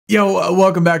Yo,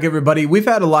 welcome back everybody. We've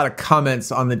had a lot of comments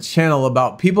on the channel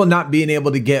about people not being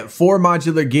able to get 4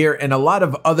 modular gear and a lot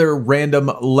of other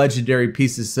random legendary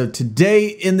pieces. So today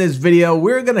in this video,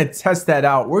 we're gonna test that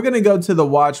out. We're gonna go to the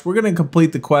watch, we're gonna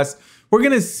complete the quest. We're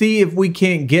gonna see if we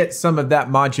can't get some of that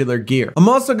modular gear. I'm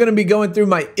also gonna be going through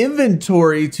my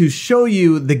inventory to show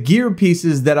you the gear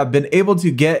pieces that I've been able to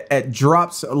get at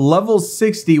drops level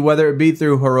 60, whether it be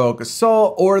through Heroic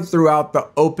Assault or throughout the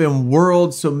open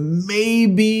world. So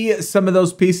maybe some of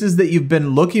those pieces that you've been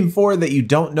looking for that you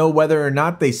don't know whether or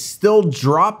not they still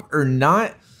drop or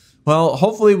not. Well,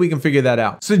 hopefully we can figure that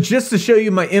out. So just to show you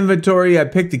my inventory, I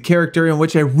picked a character in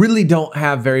which I really don't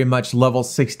have very much level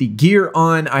 60 gear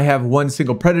on. I have one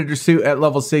single Predator suit at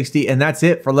level 60, and that's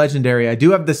it for legendary. I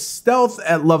do have the stealth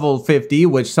at level 50,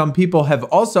 which some people have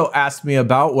also asked me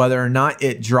about whether or not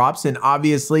it drops, and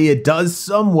obviously it does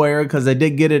somewhere because I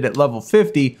did get it at level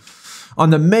 50. On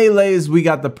the melees, we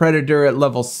got the Predator at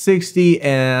level 60,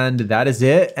 and that is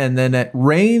it. And then at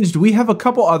ranged, we have a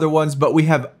couple other ones, but we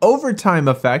have Overtime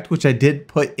Effect, which I did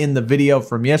put in the video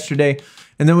from yesterday.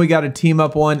 And then we got a team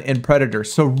up one in Predator.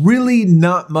 So really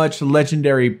not much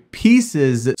legendary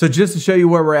pieces. So just to show you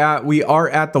where we're at, we are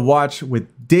at the watch with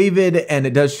David, and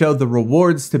it does show the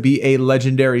rewards to be a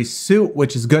legendary suit,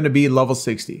 which is going to be level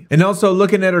 60. And also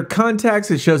looking at her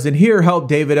contacts, it shows in here, help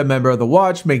David, a member of the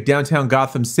watch, make downtown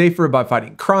Gotham safer by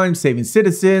fighting crime, saving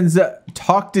citizens.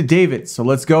 Talk to David. So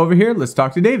let's go over here. Let's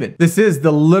talk to David. This is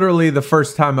literally the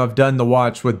first time I've done the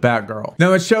watch with Batgirl.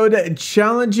 Now it showed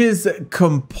challenges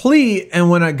complete. And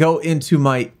when I go into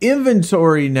my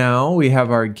inventory now, we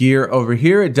have our gear over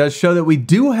here. It does show that we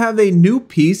do have a new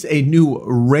piece, a new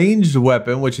ranged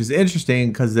weapon, which is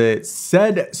interesting because it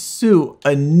said suit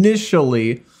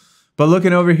initially, but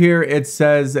looking over here, it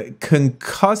says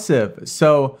concussive.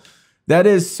 So that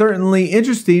is certainly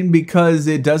interesting because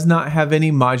it does not have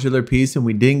any modular piece, and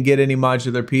we didn't get any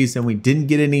modular piece, and we didn't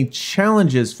get any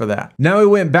challenges for that. Now we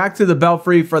went back to the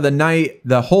Belfry for the night.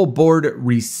 The whole board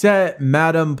reset.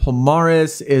 Madame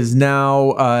Palmaris is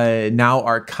now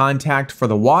our contact for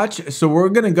the watch. So we're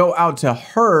gonna go out to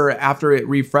her after it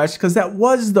refreshed, because that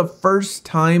was the first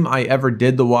time I ever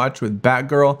did the watch with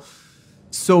Batgirl.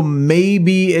 So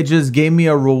maybe it just gave me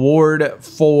a reward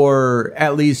for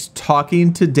at least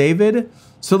talking to David.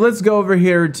 So let's go over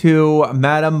here to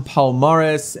Madame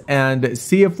Palmaris and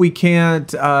see if we can't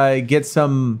get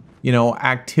some,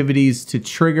 activities to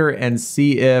trigger and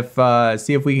see if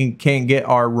we can't get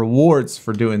our rewards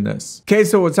for doing this. Okay,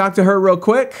 so we'll talk to her real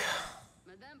quick.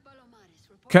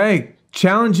 Okay,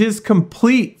 challenge is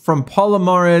complete from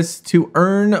Palmaris to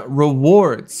earn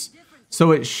rewards.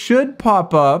 So it should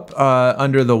pop up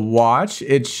under the watch.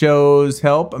 It shows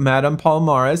help Madame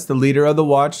Palmaris, the leader of the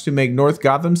watch, to make North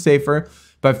Gotham safer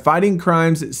by fighting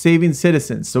crimes, saving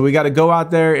citizens. So we got to go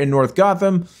out there in North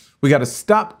Gotham. We got to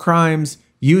stop crimes,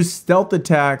 use stealth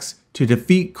attacks to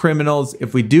defeat criminals.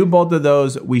 If we do both of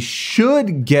those, we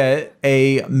should get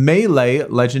a melee,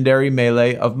 legendary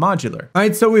melee of modular. All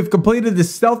right, so we've completed the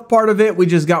stealth part of it. We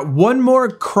just got one more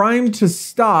crime to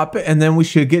stop, and then we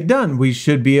should get done. We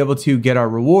should be able to get our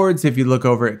rewards. If you look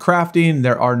over at crafting,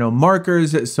 there are no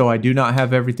markers, so I do not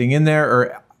have everything in there,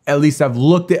 or at least I've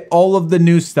looked at all of the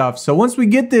new stuff. So once we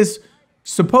get this,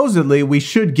 supposedly we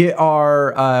should get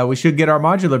our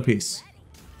modular piece.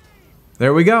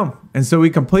 There we go. And so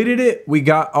we completed it. We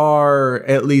got our,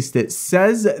 at least it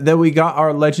says that we got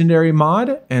our legendary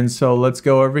mod. And so let's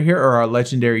go over here, or our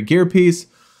legendary gear piece.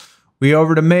 We go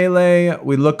over to melee.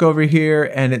 We look over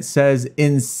here and it says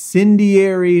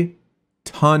incendiary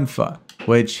tonfa,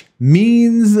 which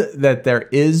means that there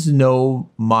is no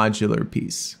modular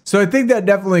piece. So I think that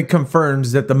definitely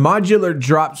confirms that the modular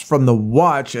drops from the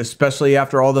watch, especially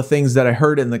after all the things that I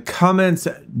heard in the comments,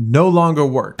 no longer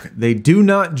work. They do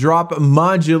not drop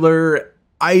modular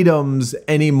items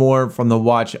anymore from the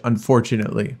watch,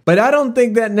 unfortunately. But I don't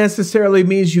think that necessarily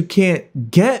means you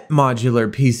can't get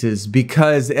modular pieces,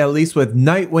 because at least with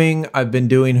Nightwing, I've been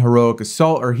doing Heroic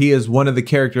Assault, or he is one of the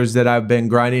characters that I've been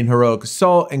grinding Heroic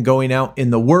Assault and going out in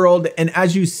the world. And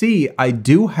as you see, I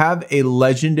do have a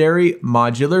legendary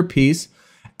modular piece,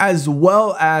 as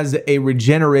well as a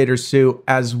regenerator suit,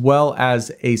 as well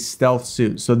as a stealth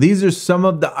suit. So these are some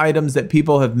of the items that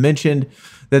people have mentioned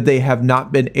that they have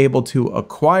not been able to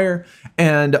acquire.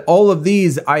 And all of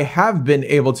these I have been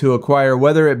able to acquire,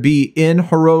 whether it be in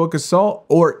Heroic Assault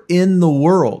or in the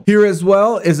world. Here as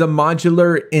well is a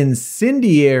modular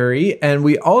incendiary, and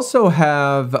we also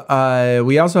have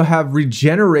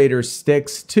regenerator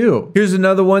sticks too. Here's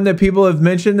another one that people have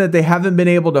mentioned that they haven't been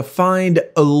able to find,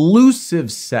 elusive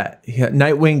set.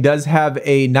 Nightwing does have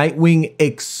a Nightwing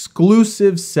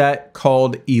exclusive set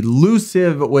called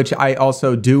Elusive, which I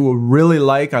also do really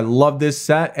like. I love this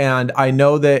set, and I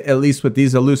know that at least with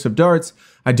these elusive darts,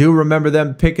 I do remember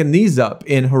them picking these up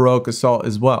in Heroic Assault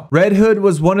as well. Red Hood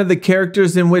was one of the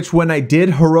characters in which when I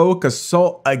did Heroic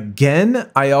Assault again,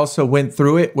 I also went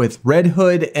through it with Red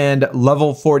Hood and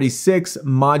level 46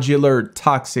 Modular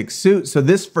Toxic Suit. So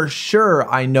this for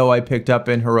sure I know I picked up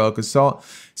in Heroic Assault.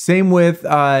 Same with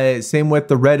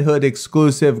the Red Hood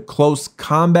exclusive Close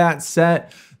Combat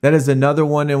set. That is another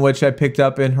one in which I picked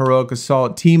up in Heroic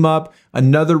Assault. Team Up,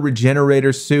 another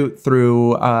regenerator suit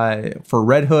through for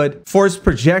Red Hood. Force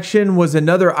Projection was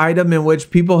another item in which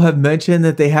people have mentioned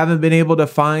that they haven't been able to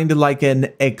find like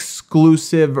an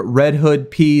exclusive Red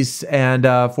Hood piece, and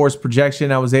Force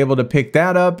Projection, I was able to pick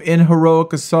that up in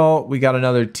Heroic Assault. We got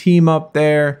another Team Up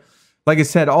there. Like I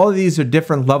said, all of these are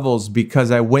different levels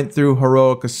because I went through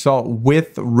Heroic Assault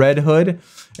with Red Hood.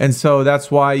 And so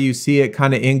that's why you see it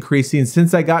kind of increasing.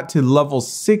 Since I got to level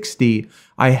 60,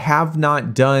 I have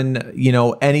not done, you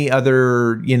know, any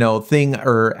other, you know, thing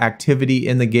or activity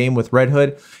in the game with Red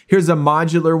Hood. Here's a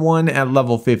modular one at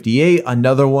level 58,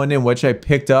 another one in which I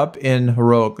picked up in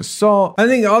Heroic Assault. I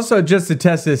think also just to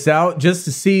test this out, just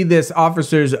to see this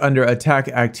officers under attack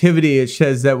activity, it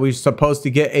says that we're supposed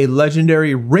to get a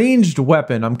legendary ranged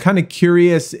weapon. I'm kind of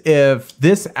curious if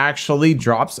this actually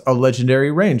drops a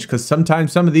legendary range, because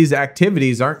sometimes some of these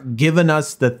activities aren't giving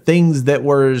us the things that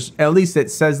we're, at least it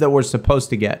says that we're supposed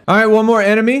to get. All right, one more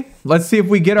enemy. Let's see if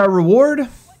we get our reward.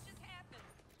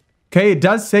 Okay, it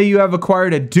does say you have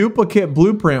acquired a duplicate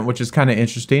blueprint, which is kind of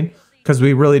interesting because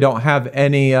we really don't have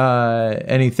any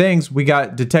things. We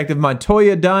got Detective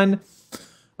Montoya done.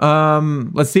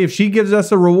 Let's see if she gives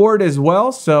us a reward as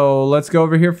well. So let's go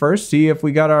over here first, see if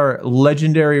we got our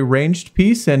legendary ranged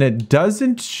piece, and it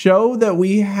doesn't show that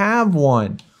we have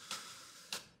one.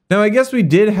 Now, I guess we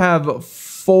did have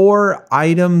 4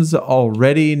 items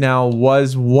already. Now,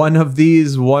 was one of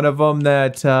these one of them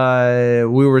that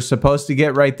we were supposed to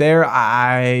get right there?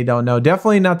 I don't know.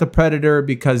 Definitely not the Predator,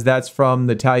 because that's from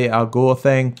the Talia al Ghul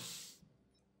thing.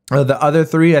 The other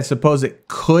 3, I suppose it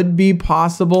could be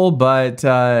possible, but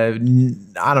I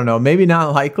don't know, maybe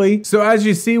not likely. So as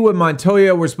you see with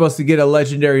Montoya, we're supposed to get a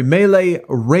legendary melee,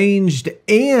 ranged,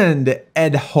 and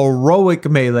a heroic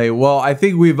melee. Well, I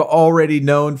think we've already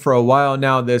known for a while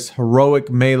now this heroic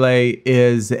melee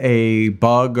is a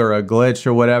bug or a glitch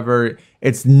or whatever.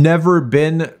 It's never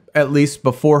been, at least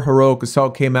before Heroic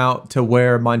Assault came out, to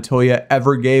where Montoya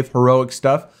ever gave heroic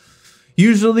stuff.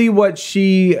 Usually what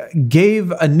she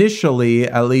gave initially,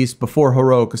 at least before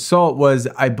Heroic Assault, was,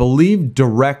 I believe,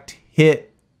 direct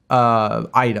hit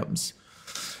items.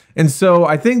 And so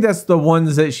I think that's the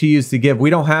ones that she used to give. We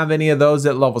don't have any of those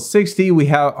at level 60. We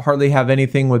hardly have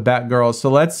anything with Batgirl. So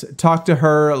let's talk to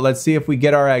her. Let's see if we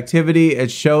get our activity.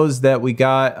 It shows that we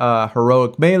got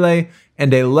heroic melee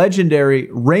and a legendary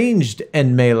ranged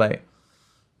and melee.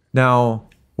 Now,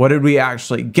 what did we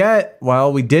actually get?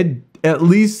 Well, we did at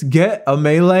least get a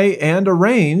melee and a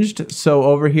ranged. So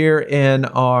over here in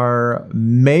our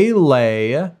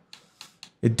melee,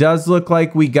 it does look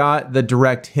like we got the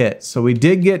direct hit. So we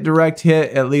did get direct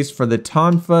hit, at least for the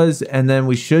Tonfas, and then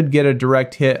we should get a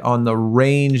direct hit on the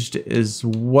ranged as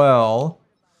well.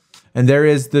 And there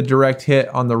is the direct hit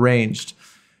on the ranged.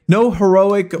 No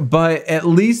heroic, but at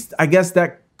least I guess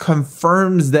that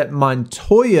confirms that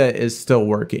Montoya is still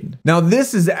working. Now,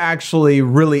 this is actually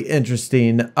really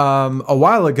interesting. A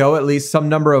while ago, at least some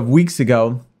number of weeks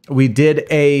ago, we did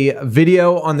a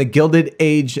video on the Gilded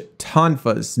Age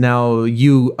Tonfas. Now,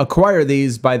 you acquire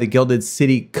these by the Gilded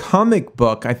City comic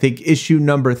book, I think issue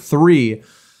number 3.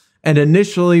 And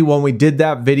initially, when we did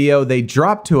that video, they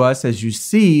dropped to us, as you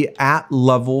see, at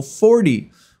level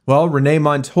 40. Well, Renee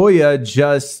Montoya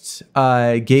just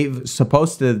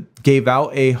gave out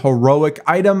a heroic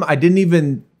item. I didn't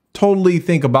even totally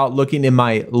think about looking in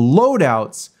my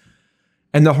loadouts.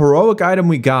 And the heroic item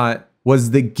we got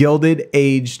was the Gilded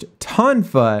Aged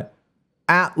Tonfa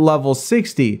at level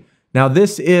 60. Now,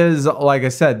 this is, like I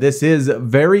said, this is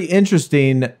very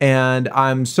interesting. And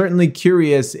I'm certainly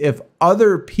curious if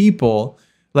other people,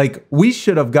 like, we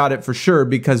should have got it for sure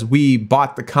because we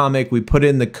bought the comic, we put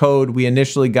in the code, we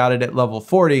initially got it at level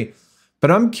 40.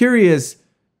 But I'm curious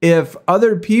if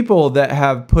other people that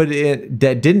have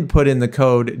didn't put in the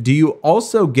code, do you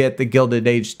also get the Gilded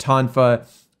Age Tonfa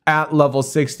at level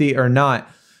 60 or not?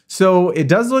 So it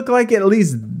does look like at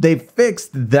least they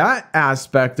fixed that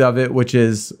aspect of it, which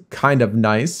is kind of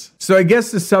nice. So I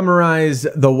guess to summarize,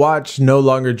 the watch no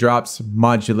longer drops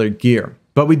modular gear.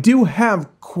 But we do have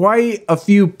quite a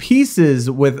few pieces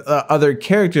with other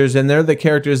characters, and they're the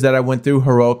characters that I went through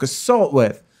Heroic Assault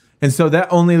with. And so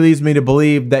that only leads me to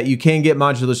believe that you can get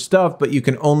modular stuff, but you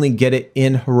can only get it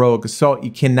in Heroic Assault.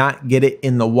 You cannot get it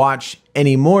in the Watch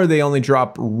anymore. They only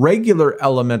drop regular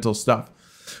elemental stuff,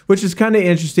 which is kind of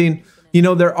interesting. You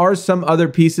know, there are some other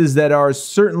pieces that are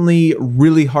certainly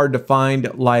really hard to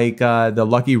find, like the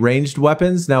lucky ranged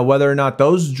weapons. Now, whether or not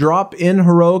those drop in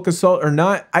Heroic Assault or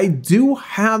not, I do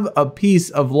have a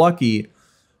piece of lucky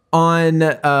on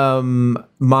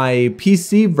my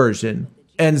PC version.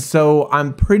 And so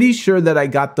I'm pretty sure that I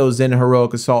got those in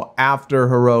Heroic Assault after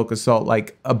Heroic Assault,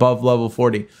 like above level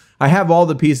 40. I have all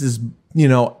the pieces, you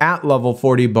know, at level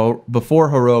 40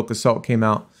 before Heroic Assault came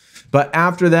out. But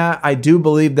after that, I do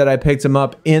believe that I picked him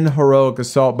up in Heroic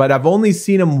Assault, but I've only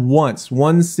seen him once,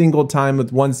 one single time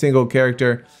with one single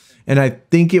character, and I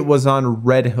think it was on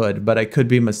Red Hood, but I could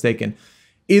be mistaken.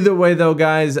 Either way though,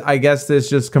 guys, I guess this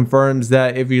just confirms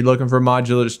that if you're looking for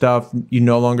modular stuff, you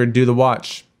no longer do the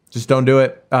Watch. Just don't do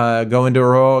it. Go into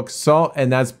Heroic Assault,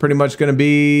 and that's pretty much going to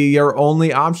be your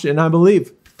only option, I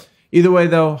believe. Either way,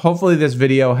 though, hopefully this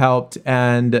video helped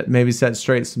and maybe set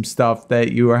straight some stuff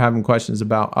that you are having questions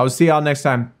about. I'll see y'all next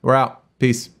time. We're out.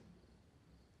 Peace.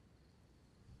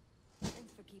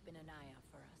 Thanks for keeping an eye out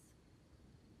for us.